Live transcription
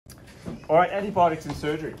All right, antibiotics in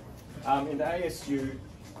surgery. In the ASU,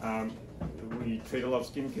 we treat a lot of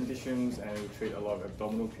skin conditions and we treat a lot of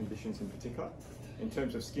abdominal conditions in particular. In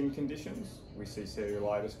terms of skin conditions, we see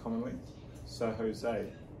cellulitis commonly. So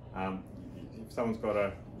Jose, if someone's got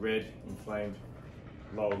a red, inflamed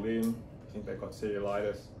lower limb, think they've got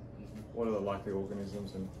cellulitis, what are the likely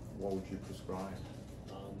organisms and what would you prescribe?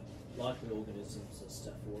 Likely organisms are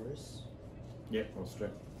Staphylosporin. Yep, or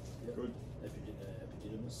strep. Yep. Good.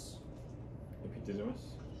 Epididymis. Epididymis.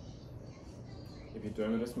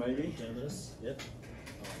 Epidermidis maybe? Epidermidis, yep.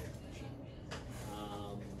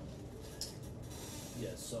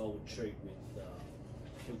 Yeah, so I would treat with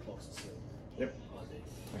flucloxacin. Yep.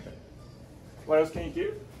 IV. Okay. What else can you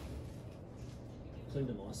give?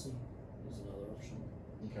 Clindamycin is another option.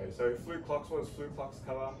 Okay, so fluclox, what does fluclox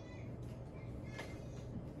cover?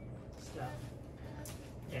 Stuff.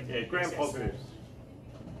 And Yeah, gram positives.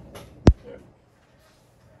 Yeah.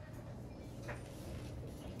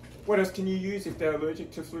 What else can you use if they're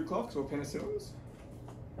allergic to fluclox or penicillins?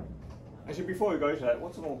 Actually, before we go to that,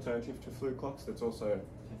 what's an alternative to fluclox that's also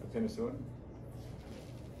a penicillin?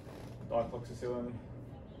 Dicloxacillin.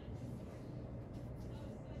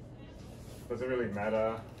 Does it really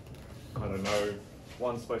matter? I don't know.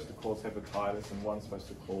 One's supposed to cause hepatitis and one's supposed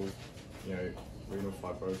to cause, renal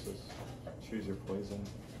fibrosis. Choose your poison.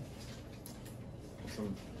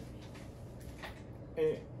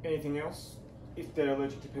 Anything else? If they're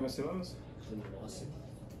allergic to penicillins? Clindamycin.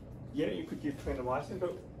 Yeah, you could give clindamycin,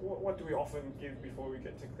 but what do we often give before we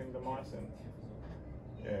get to clindamycin?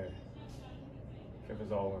 Yeah,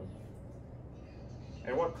 cefazolin.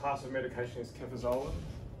 And what class of medication is cefazolin,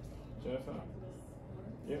 Jennifer?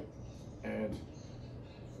 Yep. And?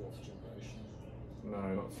 Fourth generation.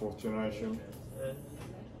 No, not fourth generation.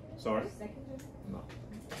 Sorry? No.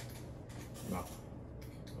 No.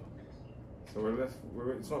 So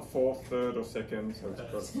it's not fourth, third, or second, so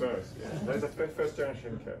it's first. Yeah. There's a first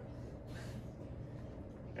generation Cef.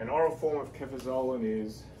 An oral form of cefazolin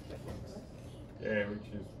is, which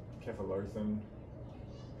is cefalothin.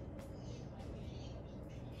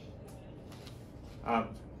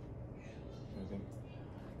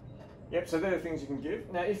 Yep, so they're the things you can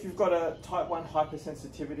give. Now, if you've got a type 1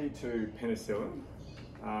 hypersensitivity to penicillin,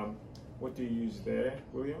 what do you use there,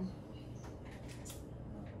 William?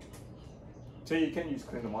 So you can use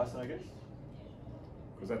clindamycin, I guess,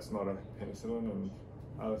 because that's not a penicillin, and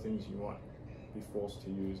other things you might be forced to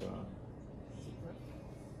use are...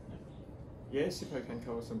 Yeah, Cipro can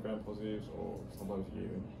cover some gram positives or sometimes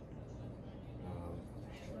even.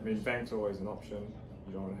 Vanc's always an option.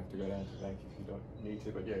 You don't want to have to go down to Vanc if you don't need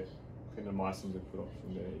to, but yeah, clindamycin's a good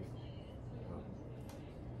option there if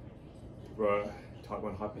you've got type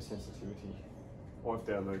 1 hypersensitivity or if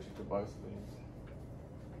they're allergic to both of these.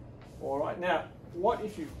 All right, now, what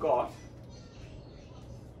if you've got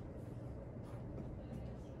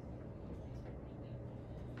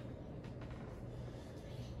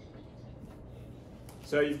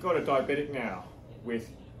you've got a diabetic now with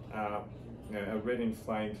a red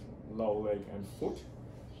inflamed lower leg and foot.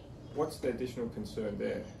 What's the additional concern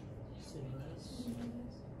there?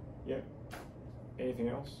 Yep. Anything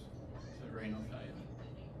else? So renal failure.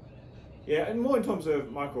 Yeah, and more in terms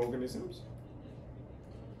of microorganisms.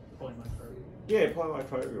 Polymicrobial. Yeah,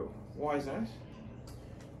 polymicrobial. Why is that?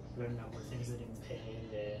 There are a number of things that impair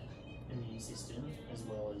their immune system, as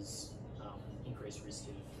well as increased risk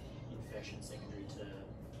of infection secondary to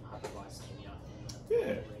hypoglycemia in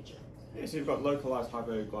the region. Yeah, so you've got localized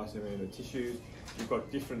hypoglycemia in the tissues. You've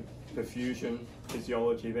got different perfusion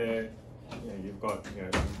physiology there. You've got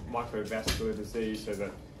microvascular disease, so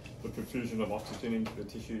that the perfusion of oxygen into the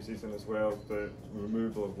tissues isn't as well. The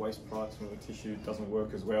removal of waste products from the tissue doesn't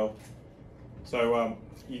work as well. So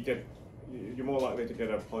you're more likely to get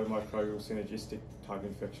a polymicrobial synergistic type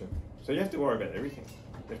infection. So you have to worry about everything.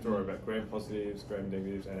 You have to worry about gram positives, gram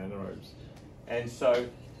negatives, and anaerobes. And so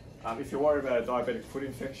if you're worried about a diabetic foot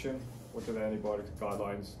infection, what do the antibiotic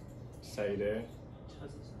guidelines say there?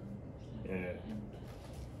 Yeah.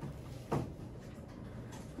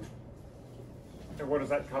 And what does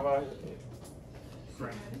that cover?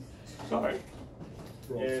 Sorry?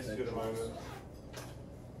 Yes, at the moment.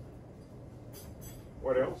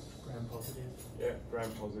 What else? Gram positive. Yeah,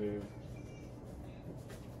 gram positive.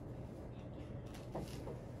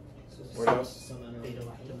 What else? Some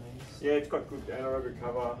Beta-lactamase. Yeah, it's got good anaerobic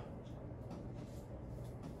cover.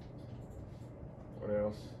 What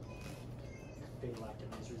else?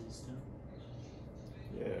 Beta-lactamase resistant.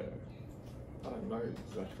 Yeah, I don't know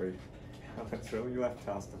exactly how that's really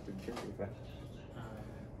lactase to begin with that.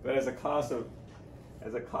 But as a class,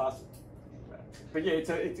 but yeah,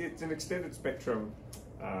 it's an extended spectrum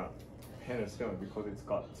penicillin because it's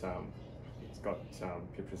got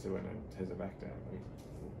piperacillin and tazobactam, and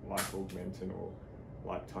like augmentin or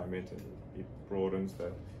like timentin, it broadens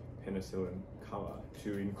the penicillin cover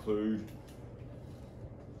to include.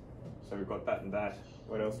 So we've got that and that.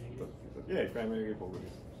 What else? Yeah, gram-negative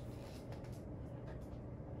organisms.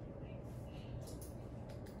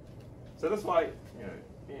 So that's why, you know,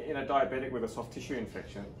 in a diabetic with a soft tissue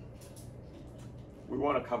infection, we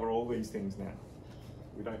want to cover all these things now.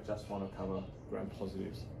 We don't just want to cover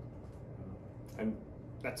gram-positives. And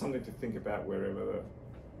that's something to think about wherever the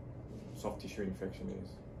soft tissue infection is.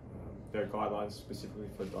 There are guidelines specifically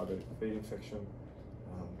for diabetic feet infection,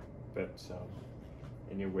 but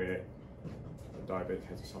anywhere a diabetic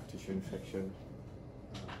has a soft tissue infection,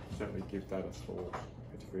 certainly give that a thought,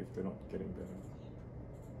 particularly if they're not getting better.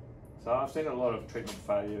 So I've seen a lot of treatment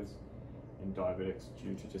failures in diabetics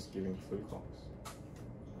due to just giving Fluclox.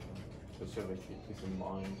 So certainly keep this in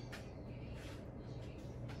mind.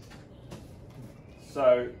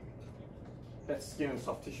 So that's skin and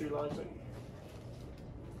soft tissue largely.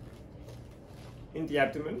 In the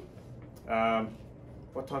abdomen,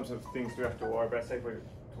 what types of things do we have to worry about? Say if we're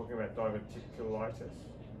talking about diverticulitis.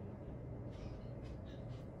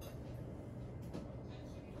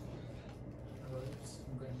 Anaerobes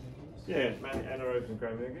and gram-negatives. Yeah, mainly anaerobes and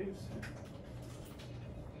gram-negatives.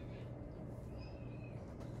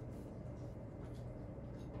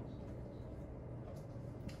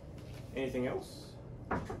 Anything else?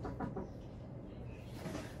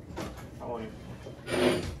 How are you?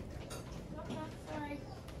 Sorry.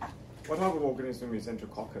 What type of organism is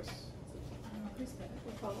Enterococcus?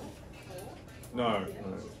 No.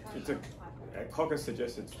 It's a coccus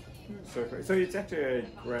suggests it's circular. So it's actually a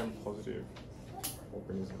gram-positive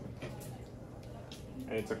organism.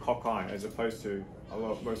 And it's a cocci as opposed to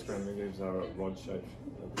most gram-negatives are a rod-shaped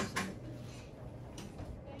organism.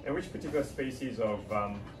 And which particular species of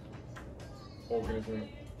organism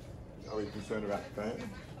are we concerned about today?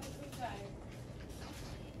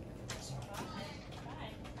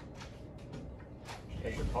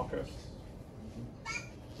 Enterococcus,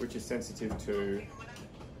 which is sensitive to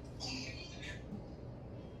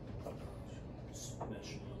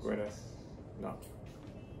Gwyneth, no,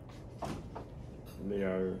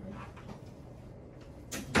 Leo,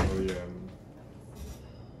 William,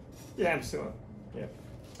 yeah, ampicillin, yeah.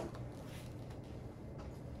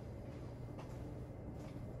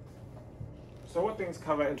 So what things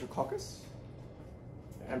cover Enterococcus?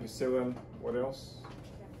 Ampicillin, what else?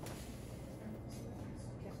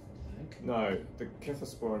 No, the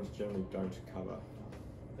cephalosporins generally don't cover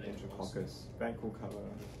Enterococcus. Bank will cover.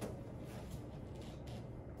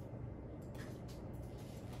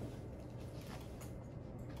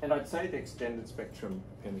 And I'd say the extended spectrum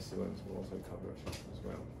penicillins will also cover it as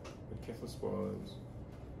well. But cephalosporins,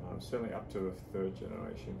 certainly up to the third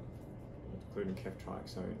generation, including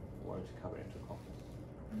ceftriaxone, won't cover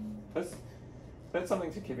Enterococcus. That's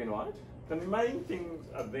something to keep in mind. The main things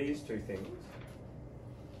are these two things.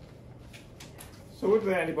 So what do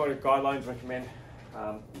the antibiotic guidelines recommend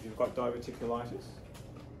if you've got diverticulitis?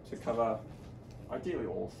 To cover ideally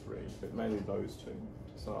all three, but mainly those two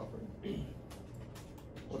to start with.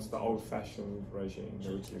 What's the old-fashioned regime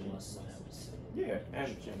that we're giving? Yeah,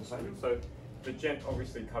 and gentamicin. So the gent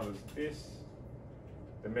obviously covers this.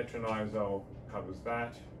 The metronidazole covers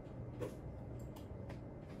that.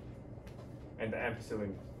 And the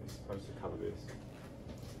ampicillin is supposed to cover this.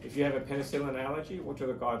 If you have a penicillin allergy, what do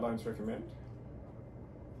the guidelines recommend?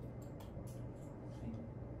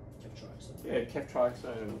 Ceftriaxone. Yeah,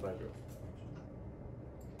 ceftriaxone and Benadryl.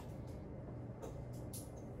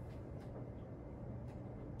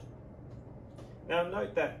 Now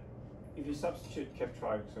note that if you substitute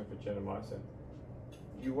ceftriaxone for gentamicin,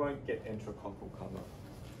 you won't get enterococcal cover.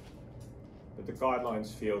 But the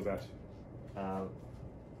guidelines feel that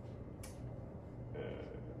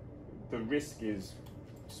the risk is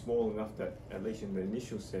small enough that, at least in the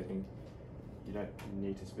initial setting, you don't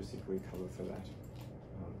need to specifically cover for that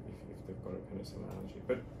if they've got a penicillin allergy.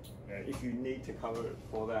 But if you need to cover it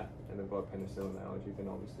for that and they've got a penicillin allergy, then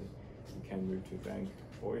obviously you can move to bank.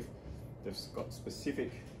 Or if they've got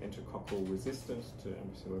specific enterococcal resistance to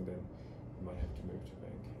ampicillin, then you might have to move to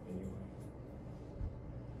bank anyway.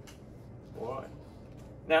 All right.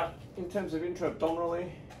 Now, in terms of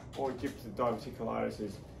intra-abdominally, what we give to diverticulitis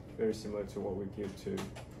is very similar to what we give to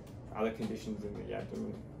other conditions in the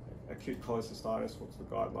abdomen. Acute cholecystitis, what's the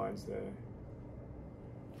guidelines there?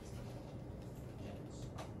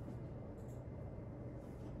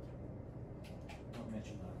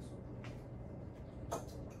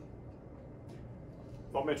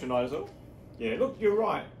 Not metronidazole. Not metronidazole? Yeah, look, you're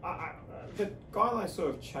right. the guidelines sort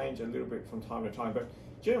of change a little bit from time to time, but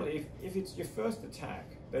generally, if it's your first attack,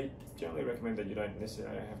 they generally recommend that you don't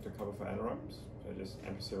necessarily have to cover for anaerobes, so just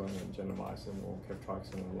ampicillin and gentamicin or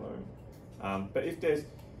ceftriaxone alone. But if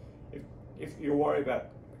you're worried about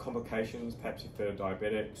complications, perhaps if they're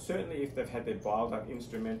diabetic, certainly if they've had their bile duct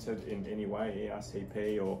instrumented in any way,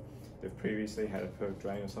 ERCP, or they've previously had a perk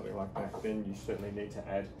drain or something like that, then you certainly need to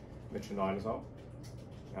add metronidazole.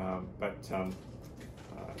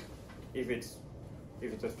 If it's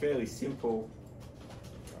a fairly simple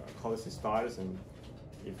cholecystitis, and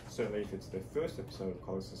certainly if it's their first episode of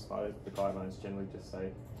cholecystitis, the guidelines generally just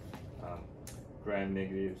say gram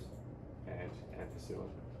negatives and ampicillin.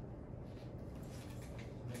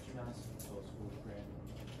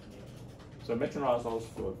 So metronidazole's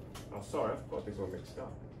for, oh sorry, I've got these all mixed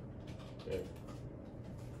up.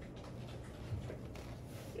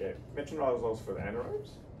 Yeah, metronidazole's for the anaerobes,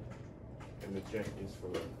 and the gent is for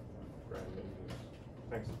the gram negatives.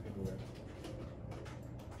 Thanks for picking that.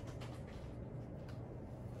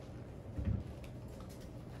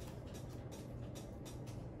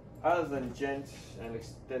 Other than gent and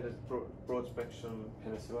extended broad spectrum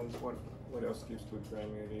penicillins, what else gives good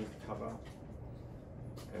gram negative cover?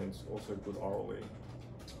 And it's also good orally.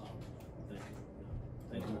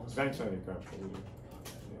 Thanks only gram positive.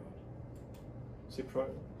 Yeah. Cipro.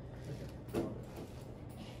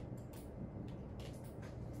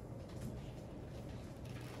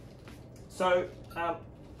 So,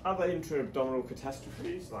 other intra-abdominal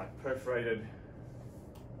catastrophes like perforated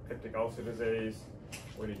peptic ulcer disease.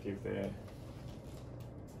 What do you give there?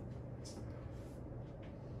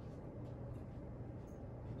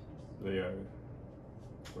 Leo,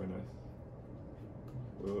 Gwyneth,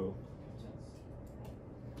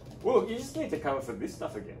 Well, you just need to cover for this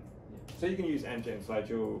stuff again. So you can use Amgen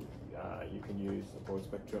Flagyl, you can use a broad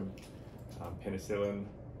spectrum penicillin.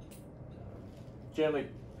 Generally,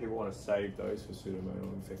 people want to save those for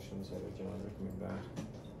pseudomonal infections, so they generally recommend that.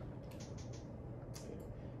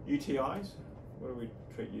 UTIs, what do we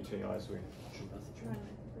treat UTIs with?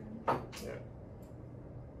 Yeah.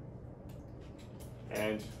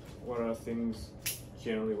 And what are things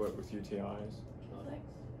generally work with UTIs?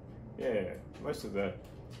 Yeah, most of the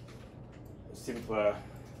simpler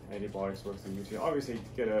antibiotics work with UTI. Obviously,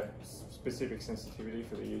 get a specific sensitivity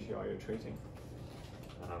for the UTI you're treating.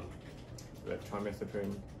 That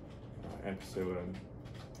trimethoprim, ampicillin,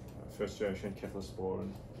 first generation cephalosporin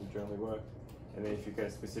will generally work. And then if you get a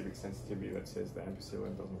specific sensitivity that says the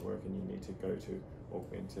ampicillin doesn't work and you need to go to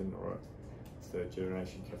augmentin or a third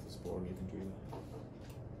generation cephalosporin, you can do that.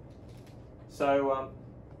 So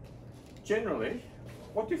generally,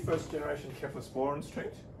 what do first generation cephalosporins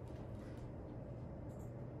treat?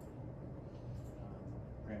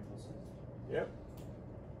 Gram positive. Yep.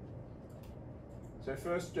 So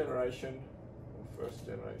first generation,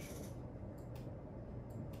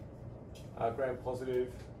 gram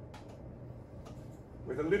positive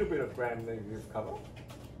with a little bit of gram negative cover.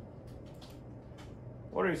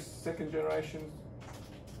 What is second generation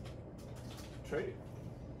treat?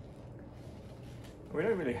 We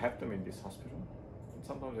don't really have them in this hospital, and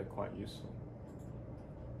sometimes they're quite useful.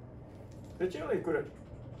 They're generally good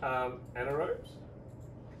at anaerobes,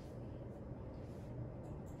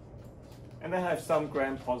 and they have some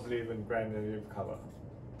gram positive and gram negative cover.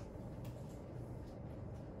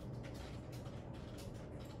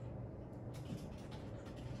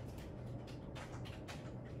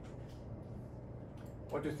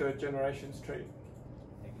 What do third generations treat?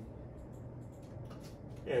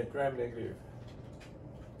 Yeah, gram negative.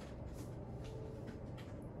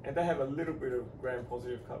 And they have a little bit of gram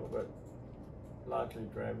positive cover, but largely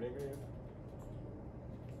gram negative.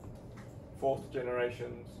 Fourth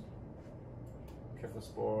generations,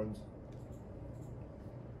 cephalosporins,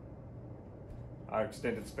 are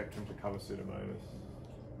extended spectrum to cover Pseudomonas.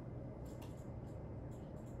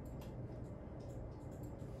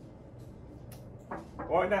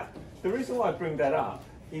 All right, now, the reason why I bring that up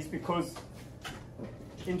is because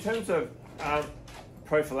in terms of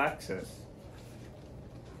prophylaxis,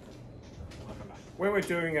 when we're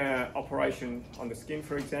doing an operation on the skin,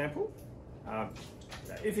 for example,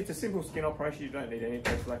 if it's a simple skin operation, you don't need any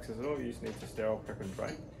prophylaxis at all, you just need to sterile, prep and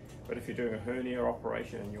drain. But if you're doing a hernia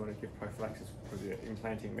operation and you want to give prophylaxis because you're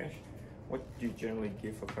implanting mesh, what do you generally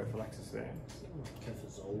give for prophylaxis there?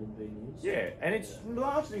 Cefazolin being used. Yeah, and it's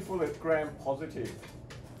largely for the gram positive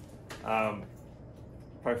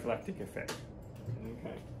prophylactic effect.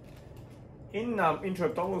 Okay. In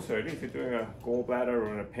intra-abdominal surgery, if you're doing a gallbladder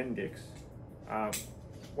or an appendix,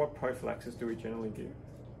 what prophylaxis do we generally give?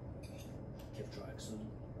 Ceftriaxone.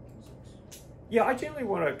 Yeah, I generally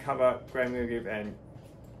want to cover gram negative and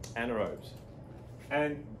anaerobes.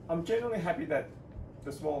 And I'm generally happy that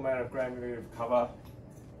the small amount of gram-negative cover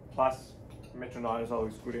plus metronidazole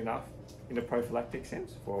is good enough in a prophylactic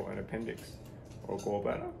sense for an appendix or a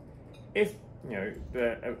gallbladder. If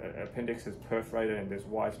the appendix is perforated and there's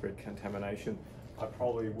widespread contamination, I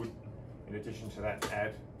probably would, in addition to that,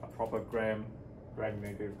 add a proper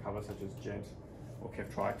gram-negative cover such as Gent or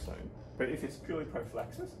ceftriaxone. But if it's purely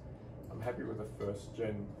prophylaxis, I'm happy with the first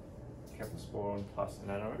gen cephalosporin plus an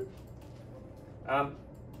anaerobe.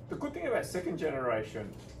 The good thing about second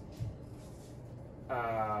generation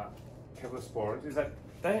cephalosporins is that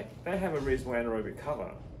they have a reasonable anaerobic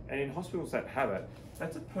cover, and in hospitals that have it,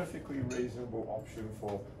 that's a perfectly reasonable option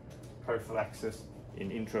for prophylaxis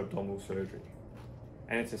in intra-abdominal surgery.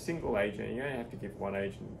 And it's a single agent, you only have to give one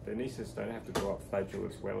agent. The anaesthetists don't have to draw up flagell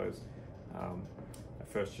as well as a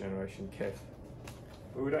first generation Kef.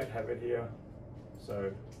 But we don't have it here,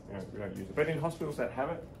 so we don't use it. But in hospitals that have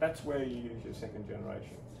it, that's where you use your second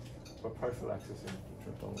generation for prophylaxis in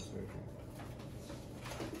intra-abdominal surgery.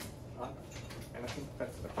 And I think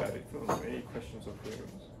that's about it for them. Any questions or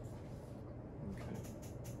queries?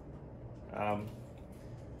 Okay.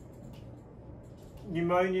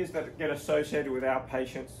 Pneumonias that get associated with our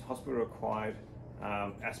patients, hospital-acquired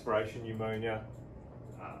aspiration pneumonia,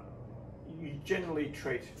 you generally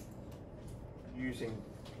treat using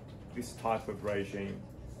this type of regime.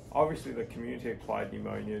 Obviously, the community-acquired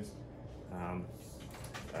pneumonias,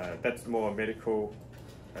 that's more medical.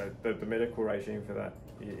 The medical regime for that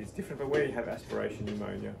is different. But where you have aspiration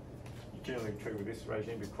pneumonia, you generally treat with this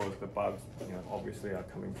regime because the bugs, obviously are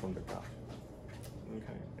coming from the gut.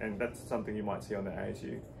 Okay, and that's something you might see on the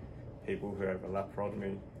ASU. People who have a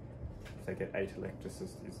laparotomy, if they get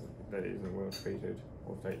atelectasis, that isn't well treated,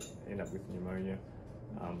 or if they end up with pneumonia,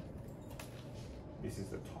 this is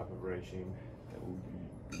the type of regime that will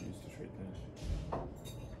be used to treat that.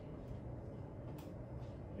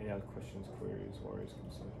 Any other questions, queries?